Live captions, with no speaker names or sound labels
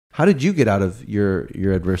How did you get out of your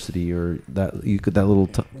adversity or that little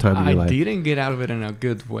time in your life? I didn't get out of it in a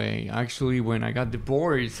good way. Actually, when I got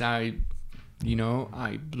divorced, I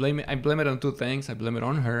blame it on two things. I blame it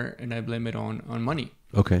on her, and I blame it on money.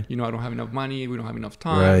 Okay. I don't have enough money. We don't have enough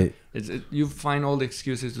time. Right. You find all the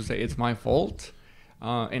excuses to say it's my fault,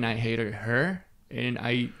 and I hated her, and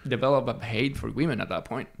I developed a hate for women at that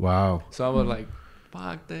point. Wow. So I was like,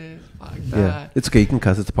 fuck this, fuck that. Yeah, it's okay. You can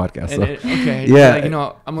cuss. It's a podcast. So. Okay. Yeah.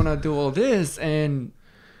 Like, I'm gonna do all this, and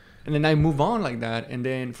then I move on like that, and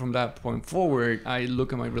then from that point forward, I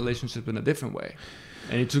look at my relationship in a different way,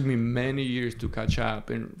 and it took me many years to catch up,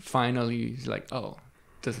 and finally, it's like, oh,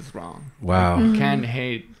 this is wrong. Wow. You can't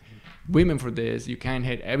hate women for this. You can't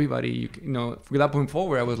hate everybody. From that point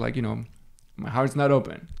forward, I was like, my heart's not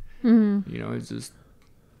open. It's just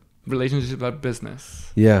relationships are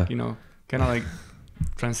business. Yeah. Kind of like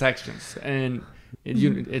transactions, and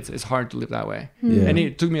it's hard to live that way. Yeah. And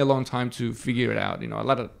it took me a long time to figure it out. A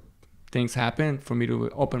lot of things happened for me to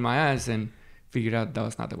open my eyes and figure out that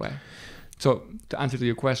was not the way. So to answer to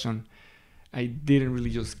your question, I didn't really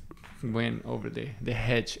just went over the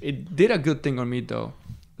hedge. It did a good thing on me though.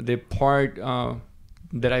 The part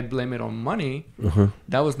that I blame it on money,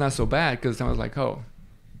 that was not so bad, because I was like, oh,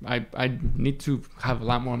 I need to have a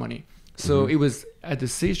lot more money. So it was a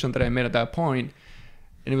decision that I made at that point,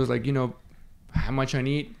 and it was like, how much I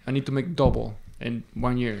need to make double in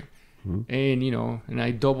 1 year. And and I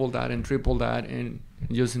doubled that and tripled that in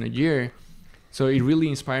just in a year. So it really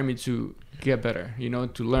inspired me to get better,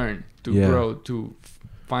 to learn, to grow, to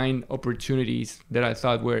find opportunities that I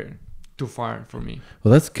thought were too far for me.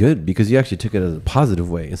 Well, that's good, because you actually took it as a positive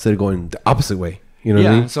way instead of going the opposite way. You know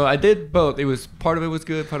what I mean? So I did both. It was part of it was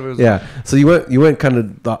good, part of it was bad. So you went kind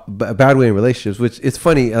of a bad way in relationships, which it's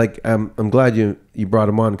funny. Like I'm glad you brought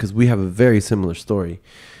him on, because we have a very similar story.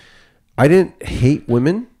 I didn't hate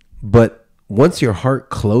women, but once your heart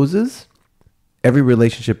closes, every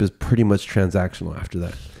relationship is pretty much transactional after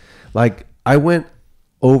that. Like I went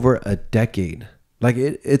over a decade. Like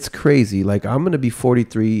it's crazy. Like I'm going to be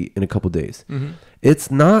 43 in a couple days.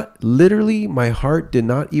 It's not literally, my heart did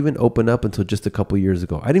not even open up until just a couple years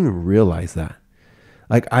ago. I didn't even realize that.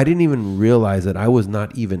 Like I didn't even realize that I was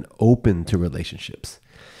not even open to relationships.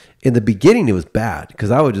 In the beginning, it was bad,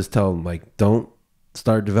 because I would just tell them, like, don't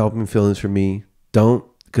start developing feelings for me. Don't,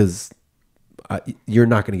 because you're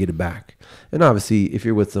not going to get it back. And obviously, if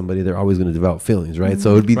you're with somebody, they're always going to develop feelings, right?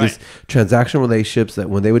 So it would be this transactional relationships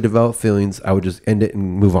that when they would develop feelings, I would just end it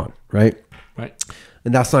and move on, right? Right.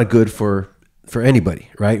 And that's not good for anybody,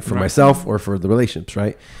 right? For myself or for the relationships,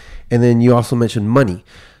 right? And then you also mentioned money.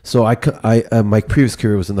 So I my previous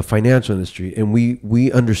career was in the financial industry, and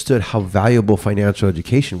we understood how valuable financial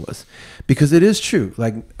education was, because it is true.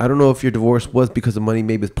 Like, I don't know if your divorce was because of money,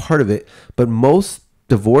 maybe it's part of it, but most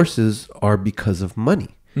divorces are because of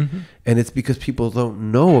money. And it's because people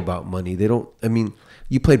don't know about money.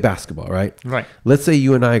 You played basketball, right? Right. Let's say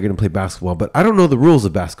you and I are going to play basketball, but I don't know the rules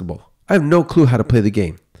of basketball. I have no clue how to play the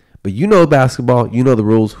game. But you know basketball, you know the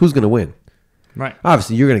rules. Who's going to win? Right.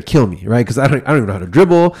 Obviously, you're going to kill me, right? Because I don't even know how to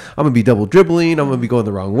dribble. I'm going to be double dribbling. I'm going to be going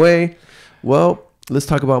the wrong way. Well, let's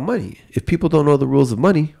talk about money. If people don't know the rules of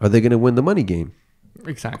money, are they going to win the money game?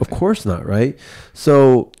 Exactly. Of course not, right?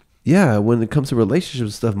 So, yeah, when it comes to relationships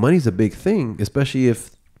and stuff, money's a big thing, especially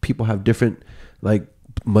if people have different, like,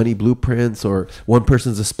 money blueprints, or one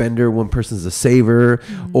person's a spender, one person's a saver,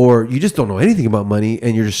 or you just don't know anything about money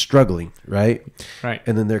and you're just struggling, right? Right.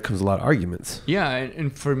 And then there comes a lot of arguments. Yeah,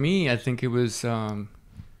 and for me, I think it was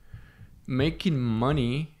making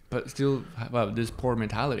money but still have this poor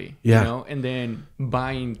mentality, and then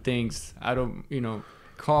buying things out of,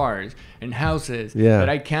 cars and houses that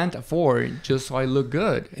I can't afford just so I look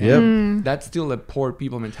good. And that's still a poor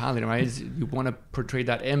people mentality, right? You want to portray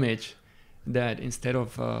that image that instead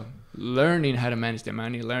of learning how to manage the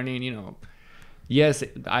money, learning, yes,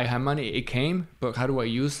 I have money, it came, but how do I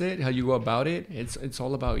use it? How you go about it? It's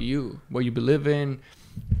all about you, what you believe in,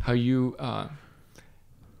 how you,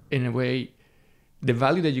 in a way, the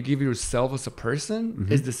value that you give yourself as a person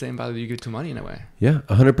is the same value you give to money in a way. Yeah,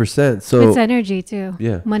 100%. So it's energy too.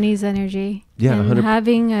 Yeah. Money's energy. Yeah, and 100%.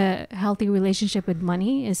 Having a healthy relationship with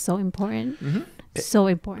money is so important. So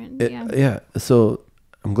important. Yeah. So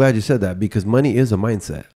I'm glad you said that, because money is a mindset.